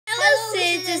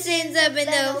citizens of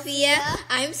Sophia.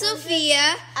 I'm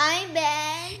Sophia. I'm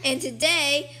Ben. And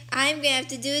today, I'm going to have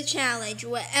to do a challenge.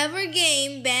 Whatever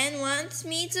game Ben wants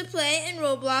me to play in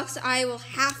Roblox, I will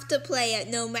have to play it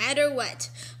no matter what.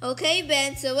 Okay,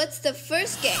 Ben, so what's the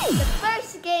first game? The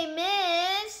first game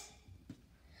is...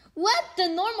 What? The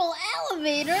normal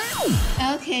elevator?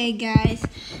 Okay, guys.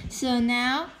 So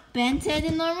now, Ben said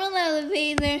the normal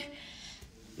elevator.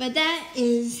 But that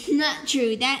is not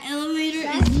true. That elevator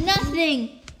is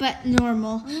nothing but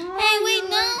normal. Hey, wait,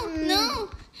 no.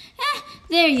 Ah,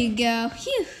 there you go.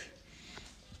 Phew.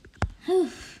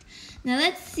 Whew. Now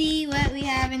let's see what we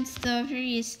have in store for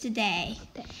you today.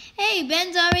 Hey,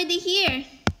 Ben's already here.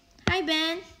 Hi,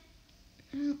 Ben.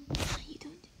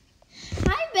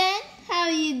 Hi, Ben. How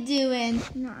are you doing?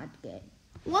 Not good.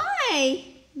 Why?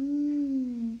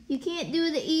 You can't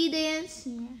do the E dance?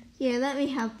 Yeah. Here, let me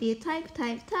help you. Type.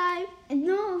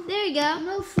 No. There you go.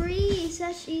 No, free. It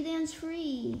says E-dance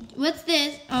free. What's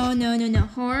this? Oh, no.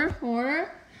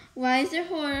 Horror. Why is there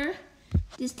horror?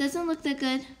 This doesn't look that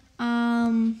good.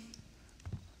 Oh,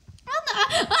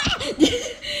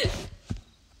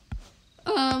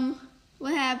 no.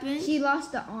 What happened? She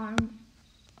lost the arm.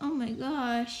 Oh, my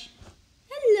gosh.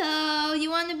 Hello.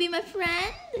 You want to be my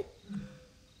friend?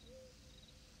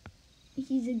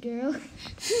 He's a girl.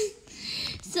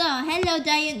 So, hello,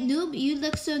 giant noob. You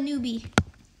look so newbie.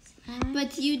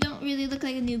 But you don't really look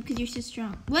like a noob because you're so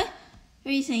strong. What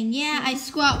are you saying? Yeah, I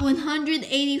squat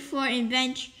 184 in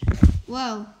bench.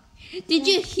 Whoa. Did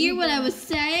you hear what I was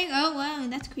saying? Oh, wow,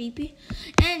 that's creepy.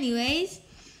 Anyways,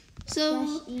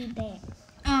 so...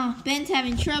 Ben's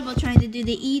having trouble trying to do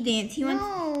the E dance.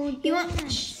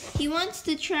 He wants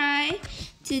to try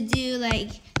to do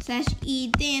like /E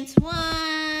dance 1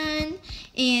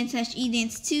 and /E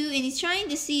dance 2, and he's trying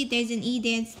to see if there's an E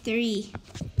dance 3.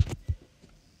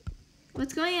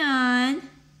 What's going on?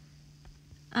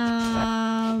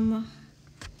 I'm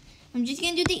just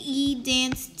gonna do the E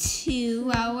dance 2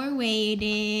 while we're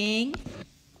waiting.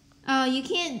 Oh, you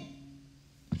can't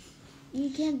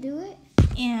do it?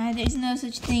 Yeah, there's no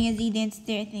such thing as E dance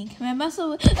 3, I think. My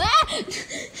muscle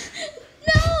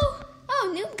No!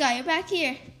 Oh, noob guy, you're back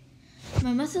here.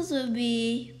 My muscles will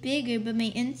be bigger, but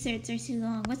my inserts are too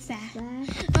long. What's that?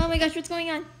 Oh my gosh, what's going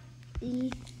on? E.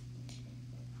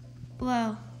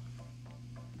 Whoa.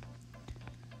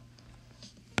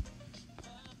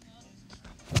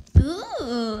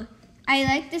 Ooh, I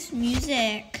like this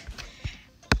music.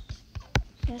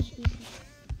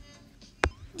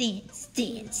 Dance.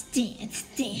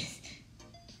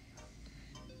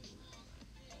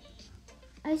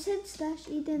 I said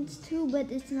 /E-dance 2, but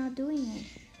it's not doing it.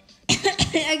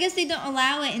 I guess they don't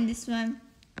allow it in this one.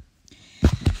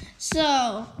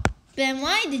 So, Ben,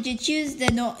 why did you choose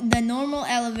the normal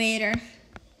elevator?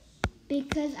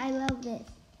 Because I love it.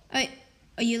 Oh,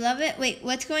 you love it? Wait,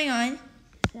 what's going on?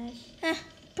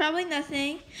 Probably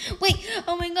nothing. Wait,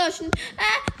 oh my gosh.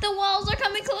 The walls are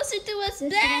coming closer to us.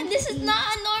 Ben, this is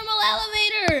not a normal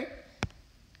elevator.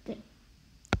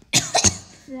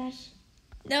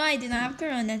 No, I do not have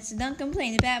corona, so don't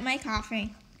complain about my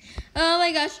coughing. Oh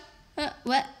my gosh.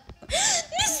 What?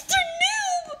 Mr.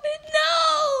 Noob!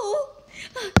 No!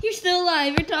 You're still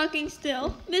alive. You're talking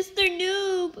still. Mr.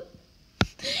 Noob!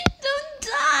 Don't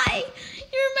die!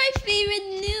 You're my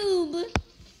favorite noob.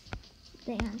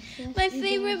 My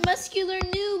favorite muscular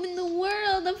noob in the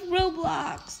world of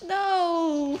Roblox.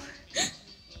 No!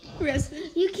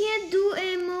 You can't do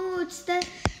emotes.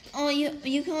 Oh,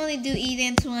 you can only do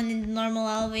E-dance 1 in the normal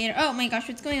elevator. Oh my gosh,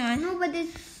 what's going on? No, but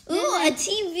it's... Ooh, a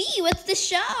TV. What's the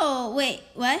show? Wait,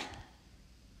 what?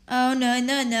 Oh,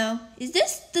 no. Is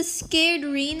this the scared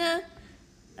arena?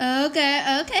 Okay,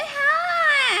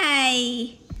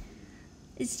 hi.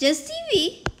 It's just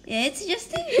TV. Yeah, it's just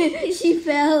TV. She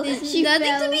fell. There's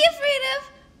nothing to be afraid of.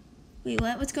 Wait,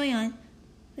 what? What's going on?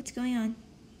 It's not TV.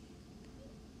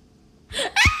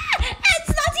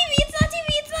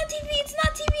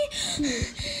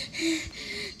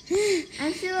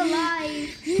 I'm still alive.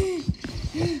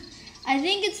 I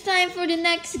think it's time for the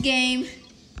next game.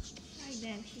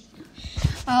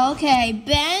 Okay,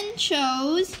 Ben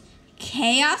chose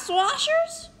Chaos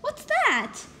Washers? What's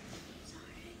that?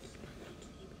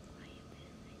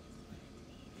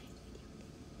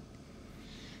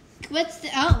 What's the...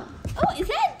 Oh, is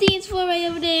that a dance floor right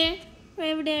over there?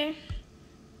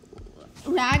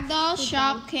 Ragdoll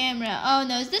shop camera. Oh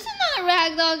no, is this another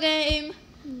ragdoll game?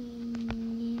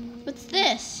 What's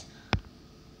this?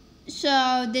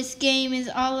 So this game is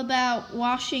all about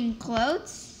washing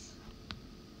clothes?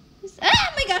 Oh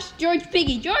my gosh, George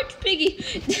Piggy. George Piggy.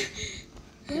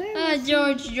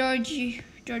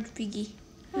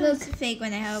 Look, it's a fake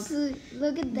one, I hope.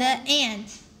 Look at The that.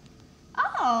 ant.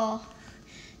 Oh.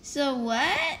 So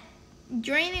what?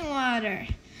 Draining water.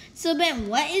 So Ben,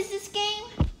 what is this game?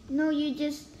 No, you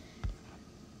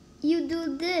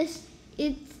do this.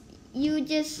 You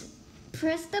just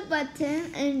press the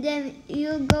button and then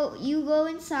you go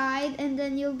inside and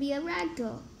then you'll be a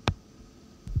ragdoll.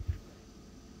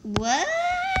 What?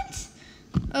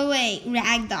 Oh wait,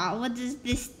 ragdoll. What does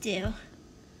this do?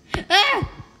 Ah!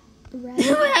 What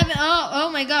happened? Oh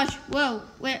my gosh. Whoa.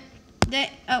 Where?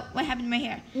 What happened to my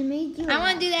hair? It made you. I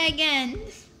want to do that again.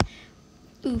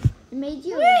 Oof. It made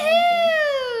you.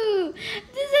 Woohoo!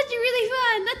 This is actually really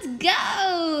fun. Let's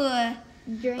go.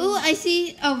 Oh, I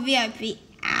see. Oh, VIP.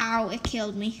 Ow, it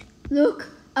killed me. Look,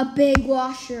 a big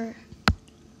washer.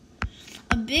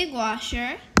 A big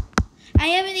washer? I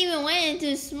haven't even went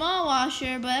into a small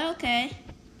washer, but okay.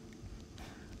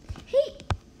 Hey,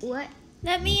 what?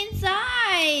 Let me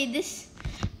inside.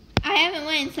 I haven't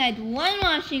went inside one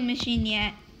washing machine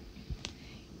yet.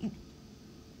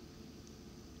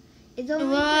 It's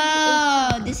only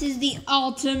Whoa, this is the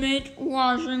ultimate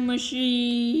washing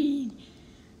machine.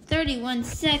 31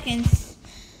 seconds.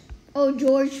 Oh,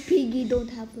 George Piggy don't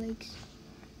have legs.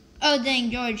 Oh, dang,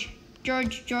 George.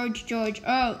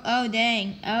 Oh,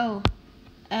 dang. Oh.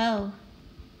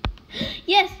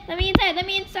 Yes, let me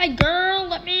inside, girl.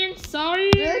 Let me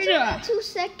inside. There's only 2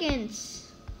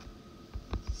 seconds.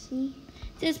 See?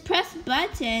 Just press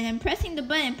button. I'm pressing the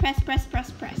button. Press.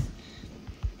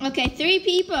 Okay, 3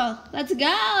 people. Let's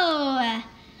go.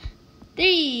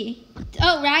 3.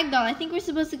 Oh, ragdoll. I think we're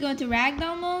supposed to go into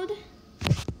ragdoll mode.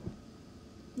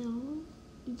 No,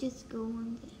 you just go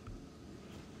on there.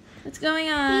 What's going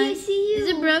on? I see you. Is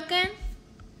it broken?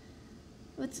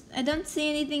 I don't see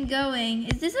anything going.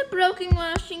 Is this a broken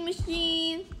washing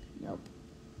machine? Nope.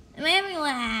 Am I having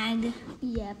lag?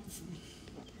 Yep.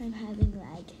 I'm having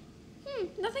lag.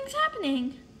 Nothing's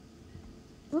happening.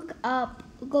 Look up.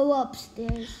 Go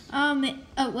upstairs. Oh,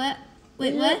 what?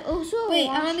 Wait, what? Also Wait,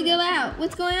 I want to go out.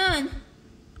 What's going on?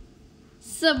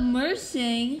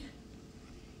 Submersing?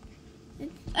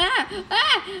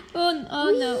 Oh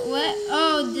no, what?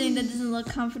 Oh, dang, that doesn't look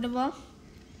comfortable.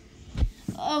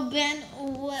 Oh, Ben,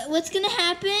 what's gonna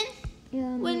happen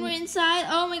when we're inside?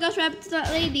 Oh my gosh, what happened to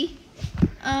that lady?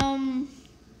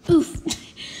 Oof.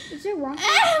 Is there water?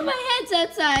 My head's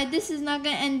outside. This is not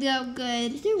gonna end up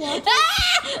good. Is there water?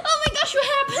 Oh my gosh, what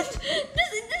happened?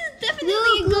 This is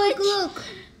definitely a glitch. Look.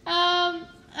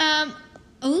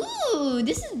 Ooh,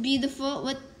 this is beautiful.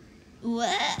 What?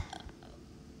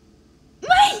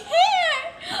 My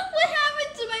hair! What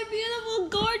happened to my beautiful,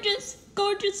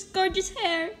 gorgeous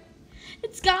hair?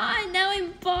 It's gone. Now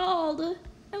I'm bald.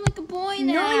 I'm like a boy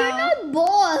now. No, you're not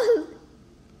bald.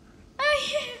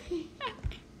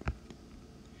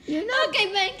 You're not. Okay,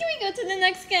 Ben, can we go to the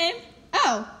next game?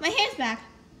 Oh, my hair's back.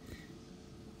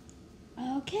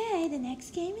 Okay, the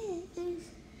next game is.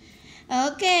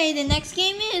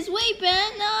 Wait,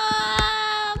 Ben.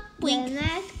 Blink. The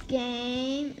next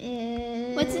game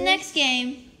is. What's the next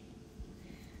game?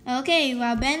 Okay,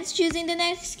 while Ben's choosing the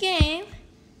next game,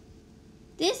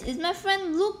 this is my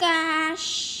friend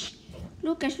Lucas.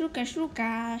 Lucas.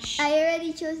 I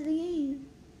already chose the game.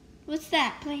 What's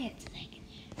that? Play it.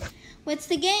 What's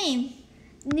the game?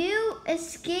 New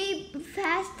escape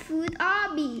fast food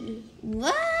obby.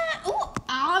 What? Oh,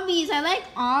 obbies. I like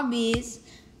obbies.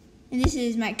 And this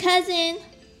is my cousin,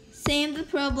 Sam the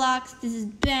Roblox. This is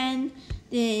Ben.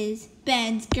 This is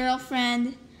Ben's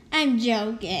girlfriend. I'm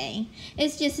joking.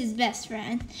 It's just his best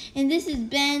friend. And this is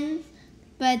Ben,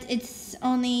 but it's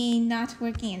only not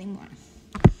working anymore.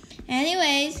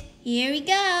 Anyways, here we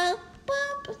go.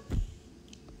 Boop.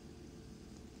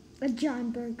 A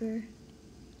John Burger.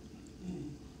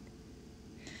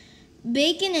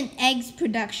 Bacon and eggs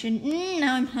production.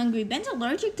 Now I'm hungry. Ben's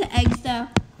allergic to eggs, though.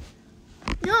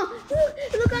 No,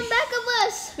 look on back of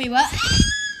us. Wait, what?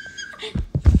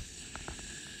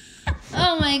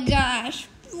 Oh my gosh.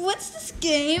 What's this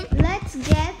game? Let's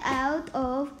get out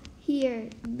of here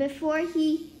before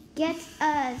he gets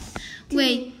us.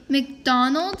 Wait,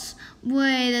 McDonald's?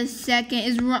 Wait a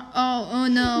second. Oh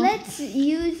no. Let's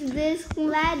use this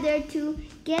ladder to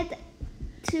get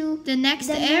to the next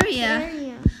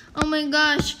area. Oh my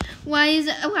gosh. Why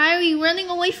are we running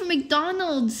away from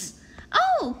McDonald's?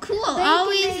 Oh, cool. Bacon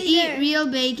Always eat later. real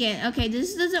bacon. Okay,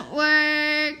 this doesn't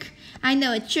work. I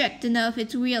know a trick to know if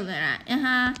it's real or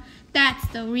not. That's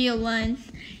the real one.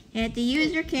 You have to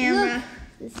use your camera.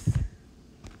 Look.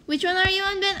 Which one are you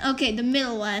on, Ben? Okay, the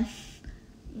middle one.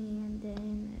 And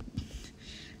then...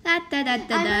 Da, da, da, da, And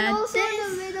then da. also the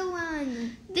middle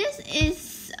one. This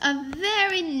is a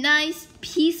very nice,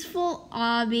 peaceful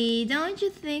obby. Don't you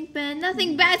think, Ben?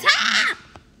 Nothing bad's happening.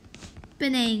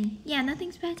 Yeah,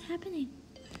 nothing's bad's happening.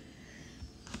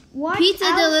 Watch Pizza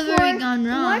out delivery for, gone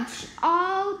wrong. Watch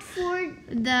out for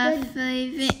That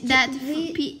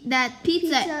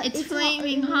pizza, it's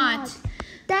flaming hot.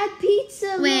 That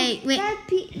pizza. Wait, wait.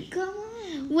 Come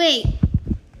on. Wait,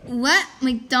 what?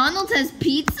 McDonald's has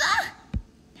pizza?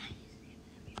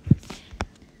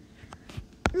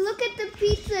 Look at the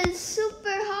pizza. It's super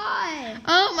hot.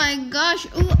 Oh my gosh.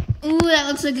 Ooh, that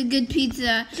looks like a good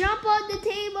pizza. Jump on the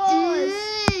tables.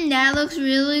 That looks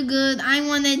really good. I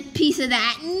want a piece of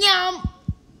that. Yum.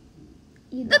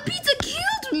 The pizza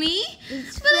killed me.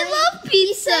 But I love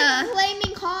pizza. It's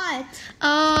flaming hot.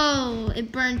 Oh,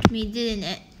 it burnt me, didn't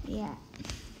it? Yeah.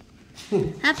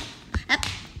 Up, up,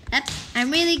 up. I'm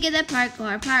really good at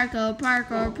parkour.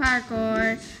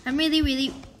 I'm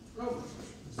really.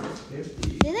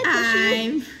 Did I push you?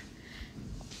 I'm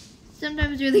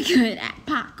sometimes really good at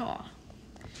parkour.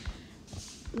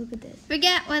 Look at this.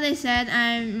 Forget what I said.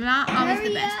 I'm not always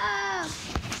the best. Up.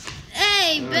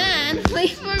 Hey, Ben,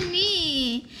 wait for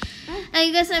me. I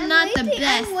guess I'm not the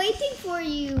best. I'm waiting for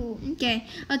you. Okay,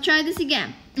 I'll try this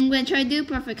again. I'm gonna try to do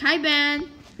perfect. Hi, Ben.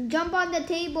 Jump on the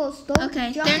tables. Don't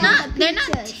Okay, jump they're on not. the They're not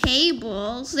pizzas.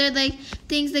 tables. They're like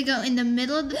things that go in the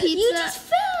middle of the pizza. You just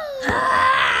fell.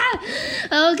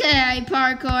 Okay,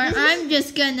 parkour. I'm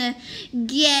just gonna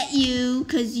get you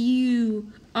because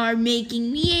you are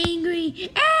making me angry.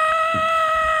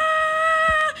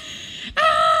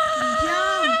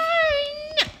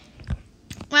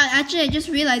 Well, actually, I just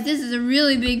realized this is a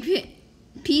really big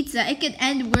pizza. It could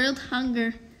end world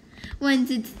hunger once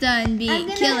it's done killing me. I'm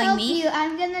gonna help you.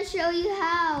 I'm gonna show you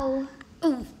how.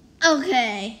 Ooh,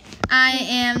 okay. I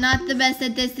am not the best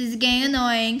at this. This is getting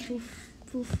annoying. Poof,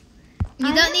 poof.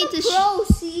 You don't need to. Pro.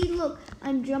 See, look,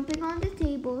 I'm jumping on the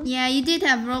table. Yeah, you did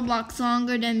have Roblox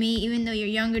longer than me, even though you're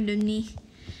younger than me.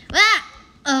 Ah!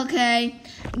 Okay,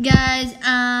 guys.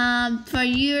 For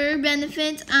your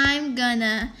benefit, I'm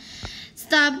gonna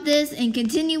stop this and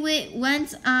continue it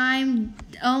once I'm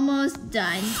almost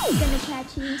done. I'm gonna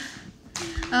catch you.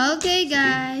 Okay,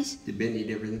 guys. Did Ben eat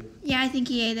everything? Yeah, I think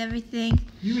he ate everything.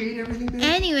 You ate everything, Ben?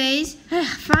 Anyways,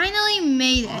 finally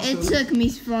made it. It took me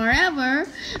forever,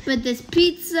 but this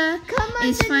pizza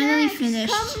is finally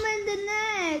finished. Come in the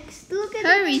next. Look at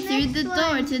Hurry the through next the one.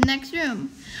 door to the next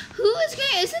room. Who is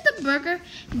going? Is it the burger?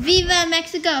 Viva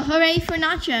Mexico! Hooray for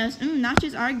nachos.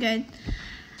 Nachos are good.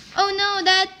 Oh no,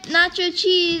 that nacho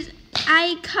cheese.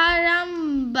 Ay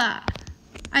caramba.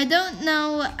 I don't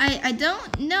know. I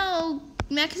don't know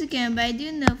Mexican, but I do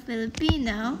know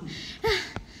Filipino.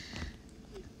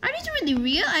 Are these really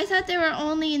real? I thought they were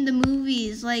only in the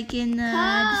movies, like in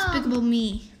Despicable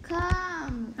Me.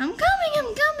 Come. I'm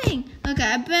coming.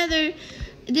 Okay,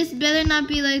 this better not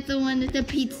be like the one with the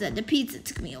pizza. The pizza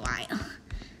took me a while.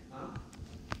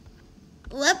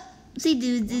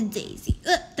 Whoopsie daisy.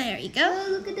 There you go.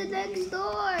 Oh, look at the next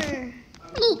door.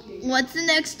 Ooh, what's the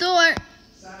next door?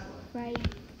 Right.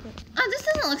 Oh, this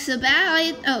doesn't look so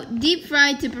bad. Deep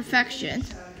fried to perfection.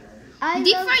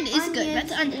 Deep fried is good.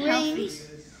 That's unhealthy.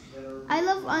 I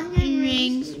love onion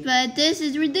Rings, but this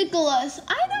is ridiculous.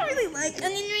 I don't really like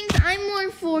onion rings. I'm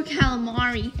more for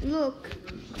calamari. Look.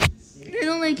 I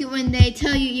don't like it when they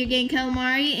tell you you're getting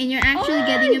calamari and you're actually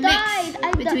getting a mix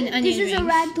between onion rings. This is a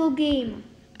ragdoll game.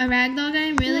 A ragdoll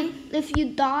game, really? Look, if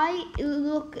you die,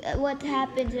 look at what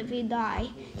happens if you die.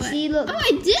 What? See, look. Oh,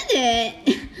 I did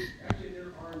it.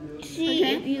 See,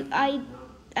 Okay. if you, I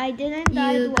didn't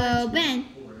die. You go Ben,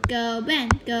 go Ben,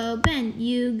 go Ben.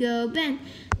 You go Ben,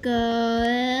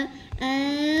 go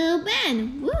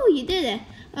Ben. Woo, you did it.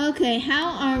 Okay,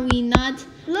 how are we not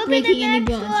Look at breaking the any next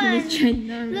bones one. from this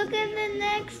trend? Look at the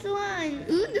next one.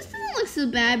 Ooh, this doesn't look so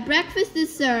bad. Breakfast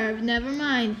is served. Never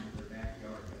mind.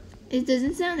 It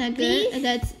doesn't sound that good. These?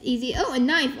 That's easy. Oh, a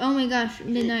knife. Oh my gosh,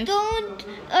 the knife. Don't.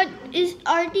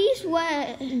 Are these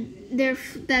wet?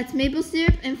 That's maple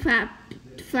syrup and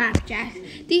flapjacks.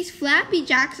 These flappy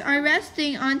jacks are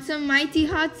resting on some mighty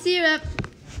hot syrup.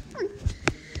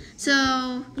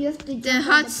 So You have to. the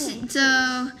hot.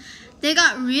 So they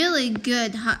got really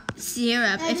good hot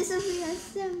syrup. That is Sophia.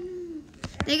 Some.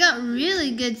 They got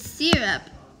really good syrup.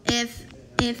 If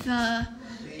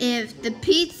the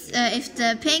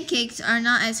pancakes are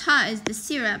not as hot as the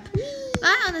syrup. But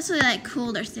I honestly like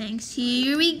cooler things.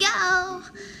 Here we go.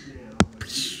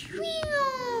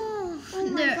 Oh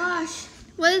my gosh.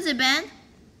 What is it, Ben?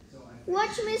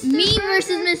 Watch Mr. Me Burger.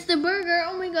 versus Mr. Burger.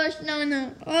 Oh my gosh,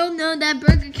 no. Oh no, that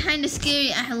burger kind of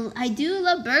scary. I do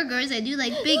love burgers. I do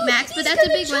like Big Macs, but that's a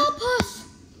big one. Us.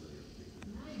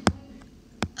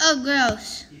 Oh,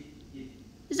 gross.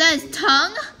 Is that his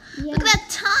tongue? Yeah. Look at that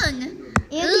tongue.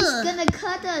 And he's gonna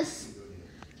cut us.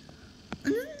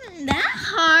 Isn't that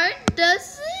hard,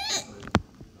 does it?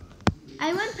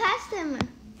 I went past him.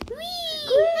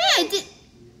 Whee! Yeah,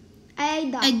 I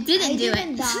died. I didn't do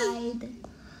it. Died.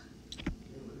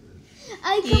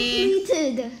 I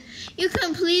completed. You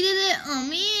completed it? Oh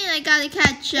man, I gotta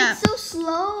catch up. It's so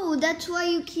slow. That's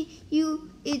why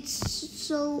it's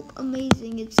so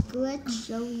amazing. It's glitched.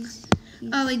 So he's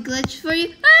Oh, it glitched for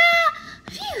you? Ah!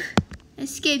 Phew!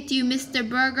 Escaped you, Mr.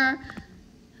 Burger.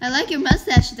 I like your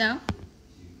mustache though.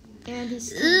 and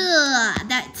his Ugh,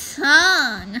 that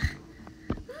tongue.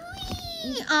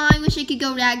 Whee! Oh, I wish I could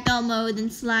go ragdoll mode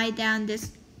and slide down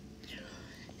this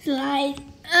slide.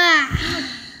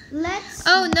 Ah. Let's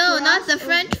Oh no, not the cross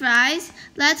French fries.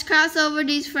 Let's cross over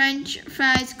these French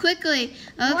fries quickly.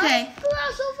 Okay. Why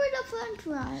cross over the French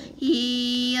fries?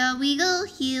 Here we go,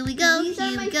 here we go, These are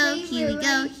here my we go, here we favorite,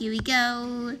 go, right? here we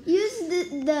go. Use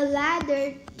the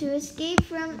ladder to escape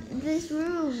from this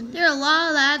room. There are a lot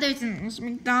of ladders in this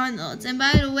McDonald's. And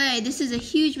by the way, this is a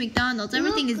huge McDonald's.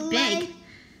 Everything is big.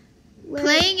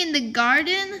 Playing in the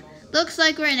garden looks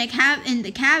like we're in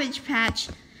the cabbage patch.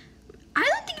 I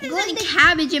don't think there's any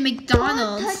cabbage in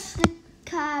McDonald's. Don't touch the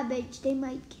cabbage. They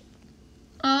might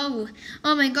kill.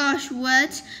 Oh my gosh,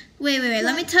 what? Wait,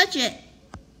 let me touch it.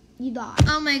 You die.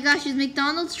 Oh my gosh, is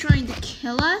McDonald's trying to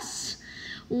kill us?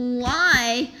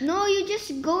 Why? No, you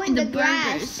just go in The the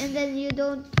grass burgers. and then you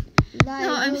don't die.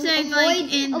 No, I'm You saying avoid,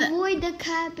 like in the... avoid the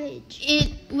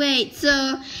cabbage. Wait,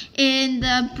 so in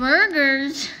the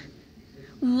burgers,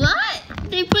 what?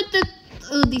 They put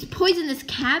these poisonous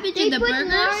cabbage in the burgers?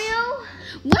 Mario?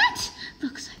 What?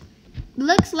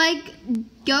 Looks like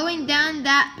going down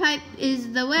that pipe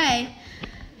is the way.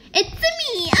 It's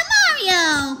me, a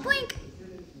Mario! Blink!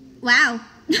 Wow.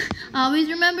 Always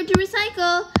remember to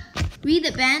recycle. Read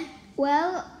it, Ben.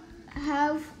 Well,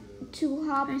 have to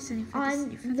hop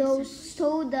on those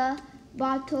soda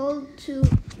bottle to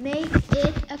make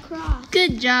it across.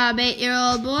 Good job,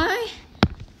 8-year-old boy.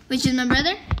 Which is my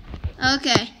brother?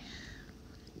 Okay.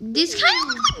 These kind of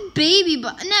look like baby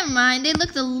bottles. Never mind. They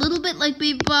looked a little bit like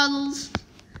baby bottles.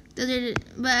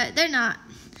 But they're not.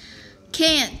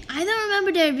 Can. I don't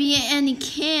remember there being any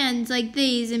cans like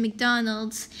these in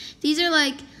McDonald's. These are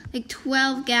like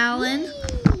 12 gallon.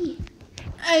 Whee!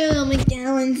 I don't know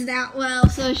McGallons that well,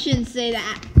 so I shouldn't say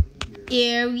that.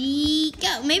 Here we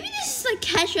go. Maybe this is like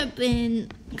ketchup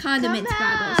and condiments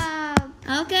bottles.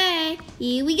 Come Okay,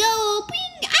 here we go.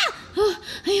 Bing! Ah! Oh,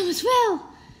 I almost fell.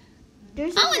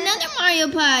 There's Another Mario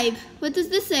pipe. What does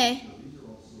this say?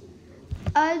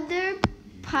 other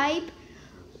pipe.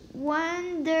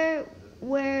 Wonder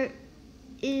where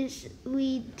is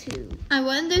lead to. I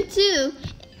wonder too.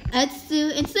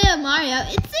 Instead of Mario,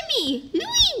 it's me,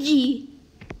 Luigi.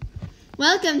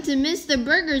 Welcome to Mr.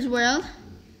 Burger's world.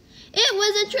 It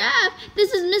was a trap.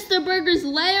 This is Mr. Burger's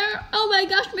lair. Oh my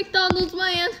gosh, McDonald's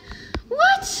man.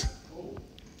 What?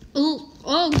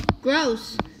 Oh,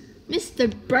 gross. Mr.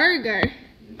 Burger.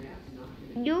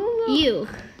 Ew.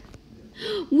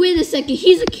 Wait a second.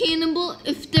 He's a cannibal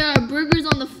if there are burgers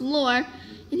on the floor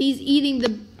and he's eating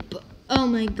the... Oh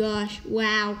my gosh.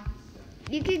 Wow.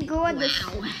 You can go on the.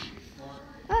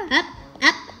 Up.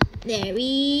 There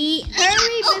we...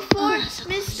 Hurry before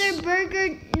Mr.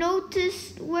 Burger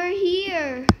notices we're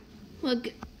here. Well,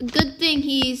 good thing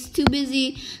he's too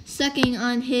busy sucking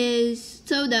on his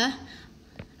soda.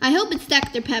 I hope it's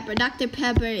Dr. Pepper. Dr.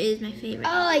 Pepper is my favorite.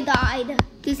 Oh, I died.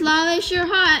 This lava is sure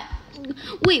hot.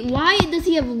 Wait, why does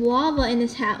he have lava in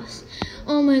his house?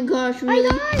 Oh my gosh, really?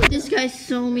 died. This guy's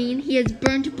so mean. He has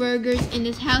burnt burgers in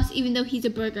his house even though he's a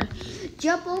burger.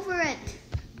 Jump over it.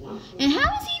 And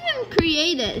how was he even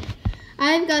created?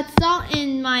 I've got salt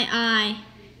in my eye.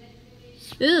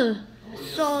 Ugh.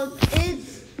 So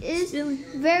it's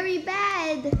very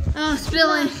bad. Oh,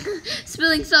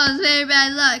 spilling salt is very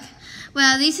bad luck.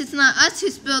 Well, at least it's not us who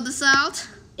spilled the salt.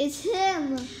 It's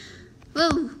him.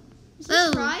 Whoa. Is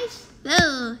this fries?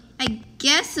 Whoa. I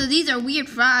guess so. These are weird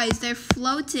fries. They're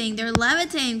floating. They're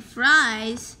levitating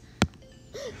fries.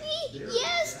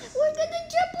 Yes, we're gonna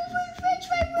jump over French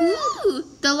fry world.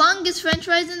 Ooh, the longest French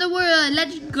fries in the world.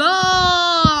 Let's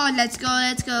go. Let's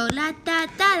go. La da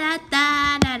da da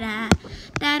da da da.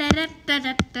 Da da da da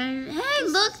da da. Hey,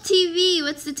 look, TV.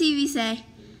 What's the TV say?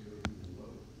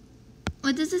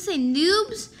 What does it say?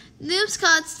 Noobs? Noobs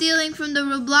caught stealing from the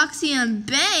Robloxian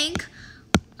bank.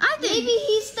 I think. Maybe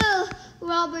he's the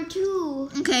robber too.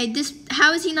 Okay,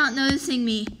 how is he not noticing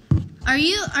me? Are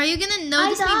you gonna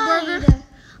notice me, Burger?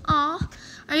 Aw.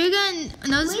 Are you gonna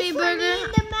notice me, Burger? Wait for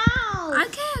me in the mouth.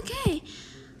 Okay.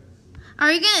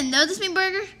 Are you gonna notice me,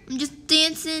 Burger? I'm just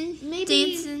dancing,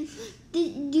 dancing. Do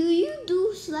you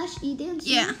do /E dance?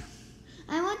 Yeah.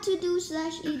 I want to do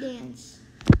 /E dance.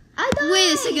 I died.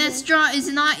 Wait a second, that straw is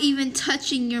not even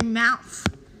touching your mouth.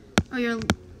 Or your...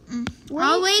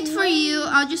 I'll wait for you.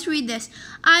 I'll just read this.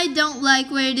 I don't like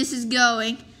where this is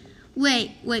going.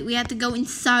 Wait, we have to go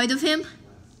inside of him?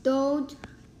 Don't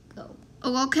go.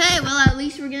 Oh, okay, well, at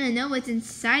least we're gonna know what's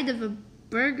inside of a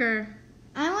burger,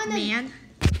 man.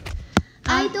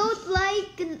 I don't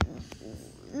like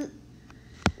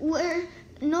where...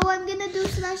 No, I'm gonna do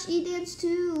 /E dance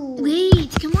too.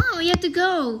 Wait, come on, we have to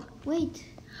go. Wait.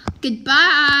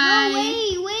 Goodbye.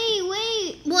 No,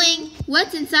 wait. Boing.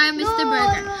 What's inside Mr.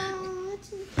 Burger? No.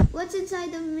 What's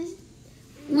inside of Mr.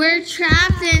 We're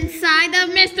trapped inside of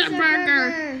Mr.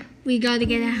 Burger. We gotta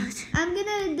get out. I'm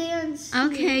gonna dance.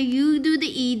 Okay, you do the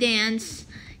E dance.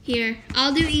 Here,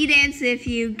 I'll do E dance with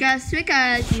you, just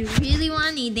because you really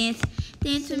want E dance.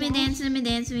 Dance with me, dance with me,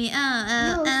 dance with me.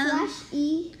 No,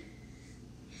 /E.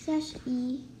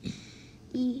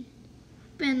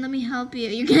 Ben, let me help you.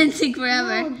 You're gonna take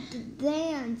forever. No,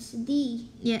 dance. D.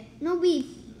 Yeah. No,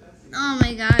 B. Oh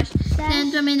my gosh.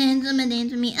 Dance with me, dance with me,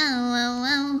 dance with me.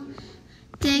 Oh.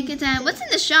 Take your time. What's in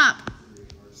the shop?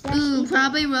 Ooh,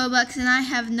 probably Robux, and I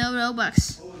have no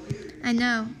Robux. I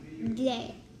know.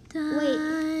 Wait.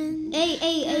 Done.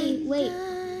 Hey, wait.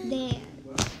 Dance.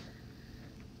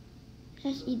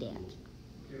 /E dance.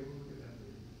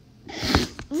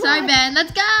 Sorry, Ben.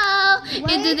 Let's go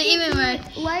into the even word.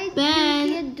 Why Ben,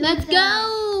 you can't do let's that?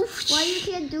 go. Why you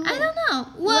can't do it? I don't know.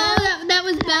 Well, that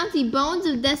was Bouncy Bones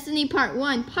of Destiny Part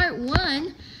 1. Part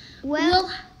 1,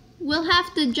 we'll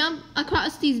have to jump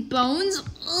across these bones.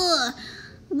 Ugh.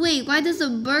 Wait, why does a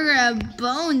burger have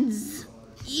bones?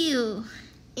 Ew.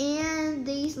 And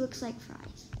these looks like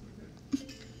fries.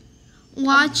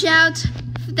 Watch out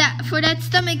for that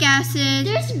stomach acid.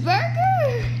 There's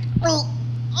burger.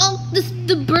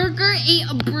 The burger ate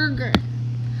a burger.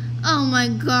 Oh my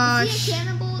gosh. Is he a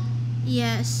cannibal?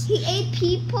 Yes. He ate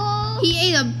people? He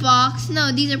ate a box.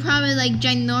 No, these are probably like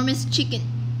ginormous chicken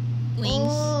wings.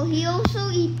 Oh, he also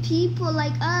eat people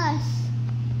like us.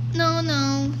 No,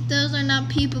 those are not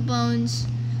people bones.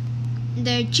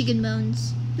 They're chicken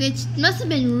bones. Which must have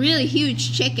been really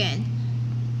huge chicken.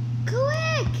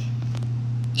 Quick!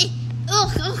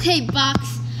 Ugh, okay,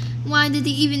 box. Why did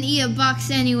he even eat a box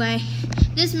anyway?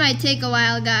 This might take a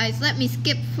while, guys. Let me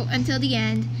skip until the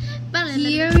end.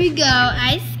 Here we go.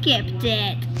 I skipped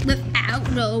it without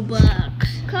Robux.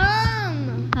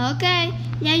 Come! Okay,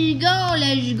 let's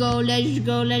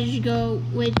go.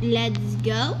 Wait, let's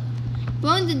go.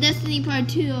 Bones of Destiny Part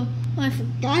 2. Oh, I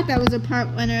forgot that was a Part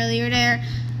 1 earlier there.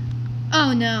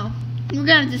 Oh no. We're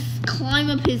gonna have to climb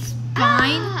up his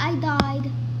spine. I died.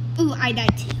 Ooh, I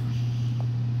died too.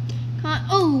 Come on.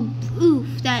 Oh,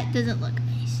 oof, that doesn't look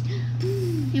nice.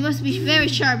 You must be very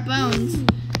sharp bones.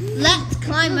 Let's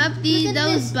climb up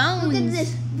those bones. Look at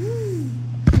this.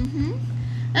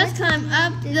 Let's climb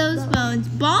up those bones.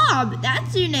 Bob,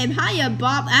 that's your name. Hiya,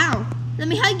 Bob. Ow. Let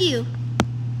me hug you.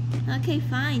 Okay,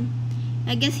 fine.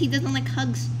 I guess he doesn't like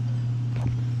hugs.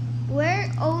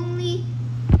 We're only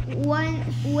one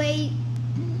way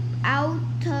out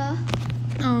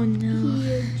Oh no.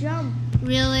 here. Jump.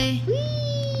 Really?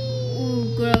 Whee!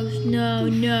 Ooh, gross. No.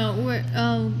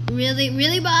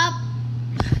 Really, Bob?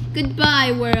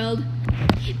 Goodbye, world.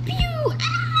 Pew!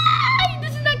 Ah!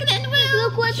 This is not gonna end well.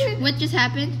 Look what just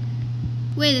happened?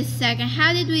 Wait a second.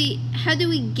 How did we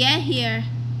get here?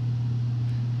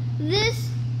 This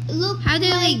looks How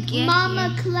did we like get Mama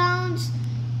here? Clown's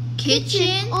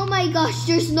Kitchen? Oh my gosh,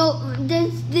 there's no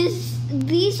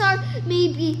these are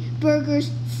maybe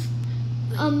burgers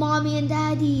mommy and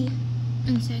daddy.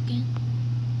 One second.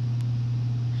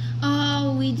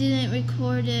 Oh, we didn't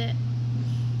record it.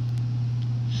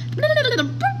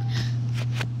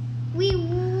 We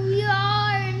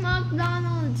are in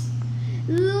McDonald's.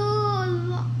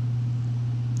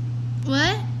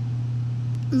 What?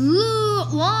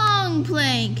 Long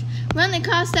plank. Run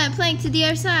across that plank to the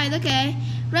other side. Okay.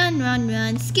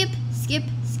 Run. Skip.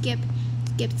 Skippy skip.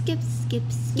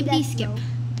 No.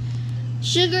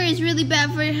 Sugar is really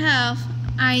bad for your health.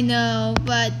 I know,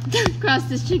 but don't cross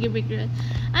this sugar brick road.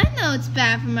 I know it's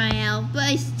bad for my health, but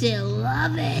I still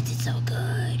love it. It's so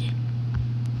good.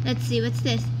 Let's see, what's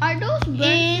this? Are those burgers?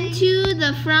 Into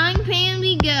the frying pan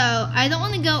we go. I don't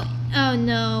want to go. Oh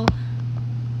no.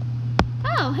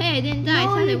 Oh, hey, I didn't die. I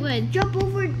thought I would. Jump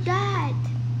over that.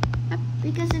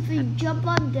 Because if you jump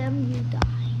on them, you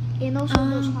die. And also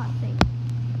those hot things.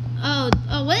 Oh,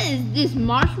 what is this?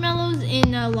 Marshmallows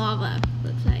in lava.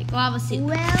 Looks like lava soup.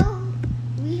 Well,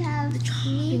 we have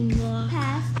sneaked block.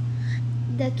 past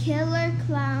the killer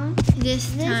clown.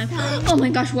 This time. time. Oh my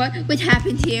gosh, what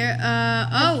happened here?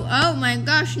 Oh my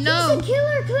gosh, no. He's a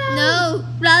killer clown. No,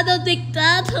 Ronald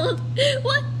McDonald.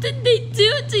 What did they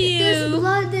do to you? There's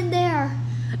blood in there.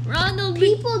 Ronald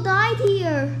People died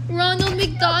here. Ronald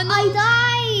McDonald.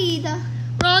 I died.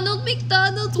 Ronald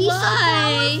McDonald, He's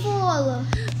why? so powerful.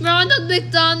 Ronald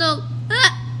McDonald.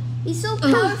 Ah, He's so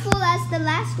powerful as the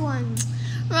last one.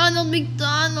 Ronald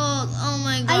McDonald. Oh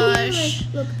my I hear gosh.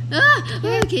 it. Look, Ah,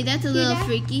 Here, okay, that's a hear little that?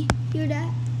 freaky. hear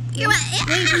that? Wait,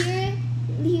 Wait, hear it?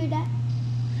 Hear that?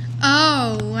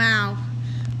 Oh, wow.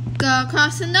 Go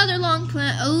across another long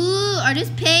plant. Ooh, are these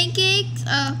pancakes?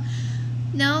 Oh,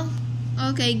 no?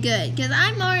 Okay, good. Because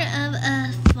I'm more of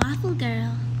a waffle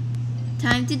girl.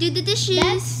 Time to do the dishes.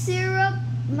 That syrup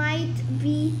might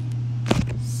be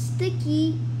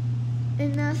sticky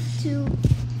enough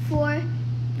for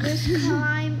this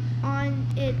climb on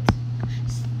it.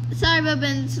 Sorry about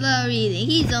being slow reading.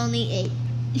 He's only 8.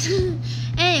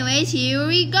 Anyways, here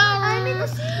we go. I'm in the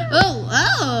syrup.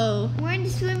 Oh. We're in the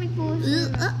swimming pool.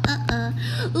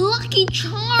 Lucky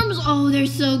Charms. Oh, they're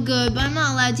so good, but I'm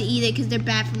not allowed to eat it because they're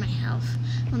bad for my health.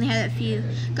 Only had a few.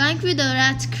 Going through the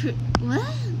rat's what?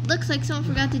 Looks like someone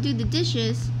forgot to do the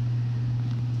dishes.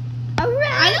 A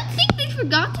rat. I don't think they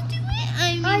forgot to do it.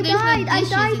 I mean, I there's died. no I dishes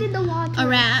died in the water. a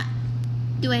rat.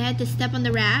 Do I have to step on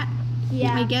the rat?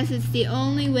 Yeah. I guess it's the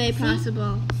only way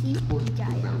possible. See? You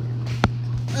died.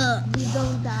 Ugh. You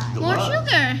don't die. More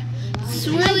sugar.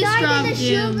 Swirly I straw died in the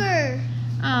doom. sugar.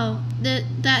 Oh,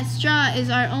 that straw is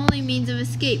our only means of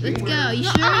escape. Let's go. You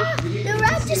sure? Ah, the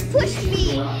rat just pushed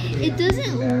me. It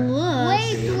doesn't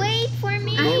look. Wait for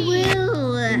me. I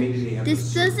will.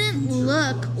 This doesn't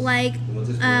look like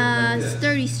a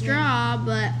sturdy straw,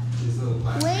 but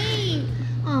Wait.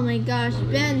 oh my gosh,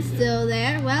 Ben's still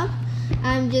there. Well,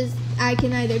 I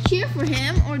can either cheer for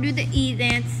him or do the E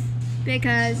dance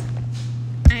because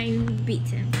I beat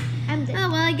him. I'm dead.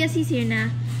 Oh well, I guess he's here now.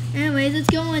 Anyways, let's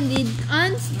go on the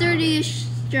unsturdy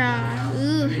straw.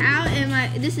 Ooh, how am I?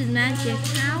 This is magic.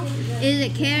 How is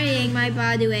it carrying my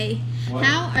body weight?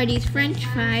 How are these French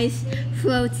fries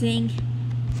floating?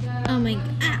 Oh my god!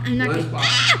 Ah, I'm not gonna.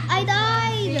 Ah! I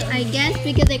died. I guess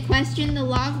because I questioned the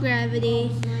law of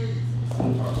gravity.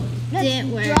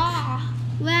 Didn't work. Draw.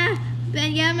 Wow,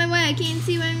 Ben, get out of my way! I can't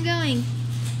see where I'm going.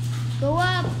 Go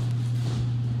up.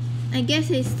 I guess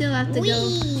I still have to go.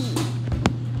 Wee.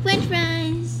 French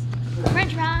fries.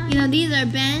 French fries. You know, these are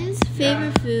Ben's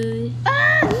favorite food.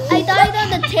 Ah, I died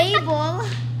on the table.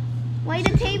 Why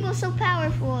the table so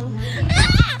powerful? No!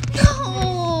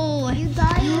 You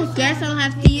died. Guess I'll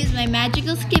have to use my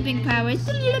magical skipping powers.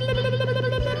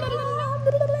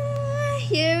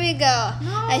 Here we go.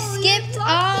 No, I skipped you're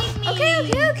all.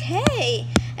 blocking me. Okay.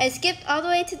 I skipped all the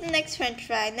way to the next French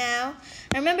fry. Now,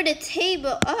 I remember the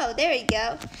table. Oh, there we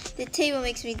go. The table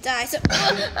makes me die. So,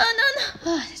 oh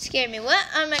no. Oh, that scared me. What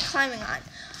am I climbing on?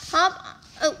 Hop.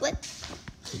 Oh, what?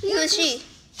 Who is she?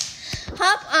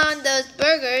 Hop on those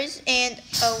burgers and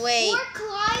oh wait. We're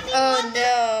climbing Oh on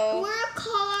no. We're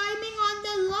climbing on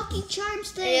the Lucky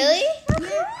Charms thing. Really?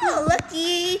 Yeah. Oh,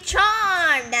 lucky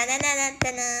charm! Na na na na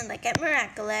na na. Like at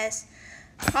miraculous.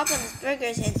 Hop on those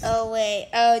burgers and oh wait.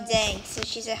 Oh dang. So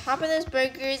she said hop on those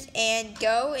burgers and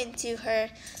go into her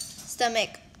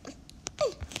stomach.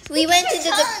 We went into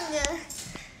the.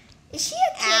 Is she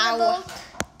a cannibal?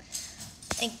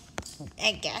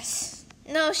 I guess.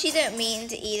 No, she didn't mean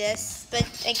to eat us, but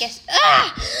I guess.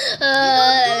 Ah!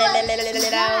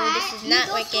 This is not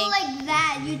you working. don't go like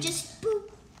that. You just boop,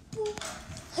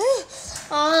 boop.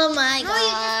 Oh my No, you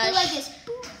just gosh. do like this.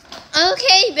 Boop.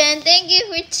 Okay, Ben, thank you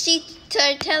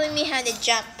for telling me how to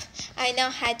jump. I know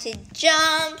how to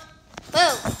jump.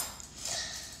 Whoa.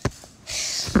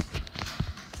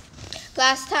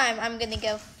 Last time, I'm going to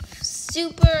go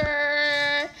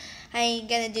super. I'm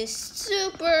going to do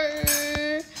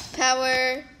super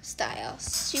power style.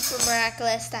 Super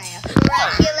miraculous style.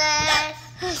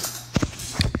 Miraculous.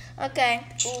 Okay.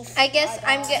 I guess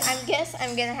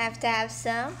I'm going to have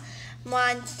some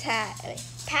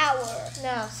montage. Power.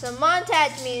 No, some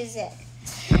montage music.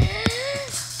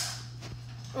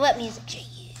 What music should you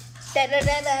use?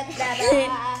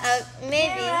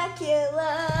 Maybe.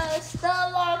 Miraculous. The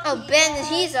lucky Oh, Ben,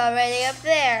 he's already up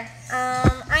there.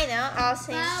 I know. I'll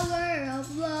sing. power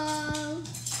of love.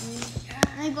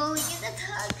 I'm going in the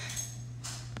tug.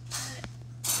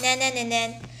 Na na na na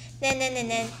na na na na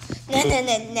na na na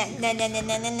na na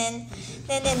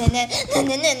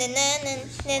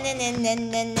na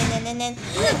na na na na.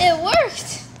 It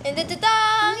worked!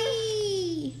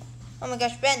 Oh my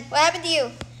gosh, Ben, what happened to you?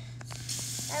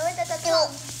 I went at the top.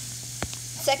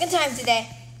 Second time today.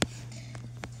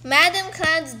 Madam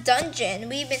Clown's dungeon.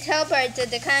 We've been teleported to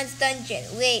the Clown's dungeon.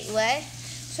 Wait, what?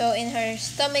 So in her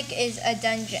stomach is a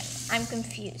dungeon. I'm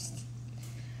confused.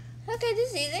 Okay,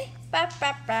 this is easy. Ba,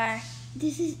 ba, ba.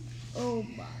 This is, oh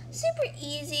my. Super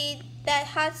easy. That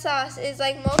hot sauce is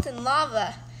like molten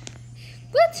lava.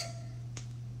 What?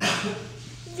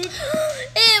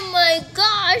 Oh my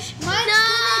gosh! Mine's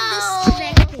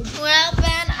getting distracted. Well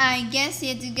then, I guess you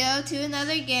have to go to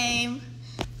another game.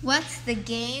 What's the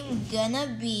game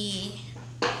gonna be?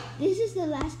 This is the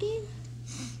last game?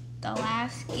 The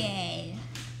last game.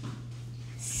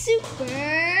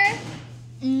 Super.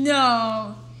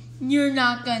 No, you're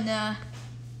not gonna.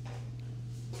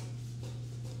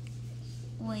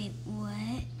 Wait,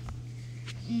 what?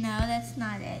 No, that's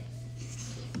not it.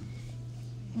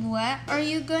 What are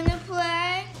you gonna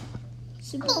play?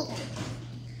 Super.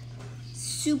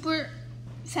 Super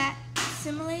Fat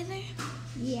Simulator?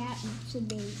 Yeah, it's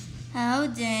amazing. Oh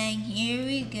dang, here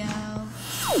we go.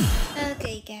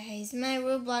 Okay guys, my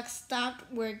Roblox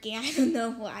stopped working. I don't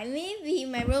know why. Maybe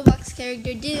my Roblox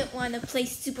character didn't want to play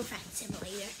Super Fat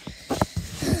Simulator.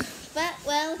 But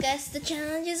well, guess the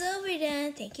challenge is over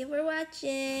then. Thank you for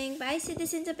watching. Bye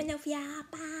citizens of Sophia.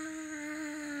 Bye.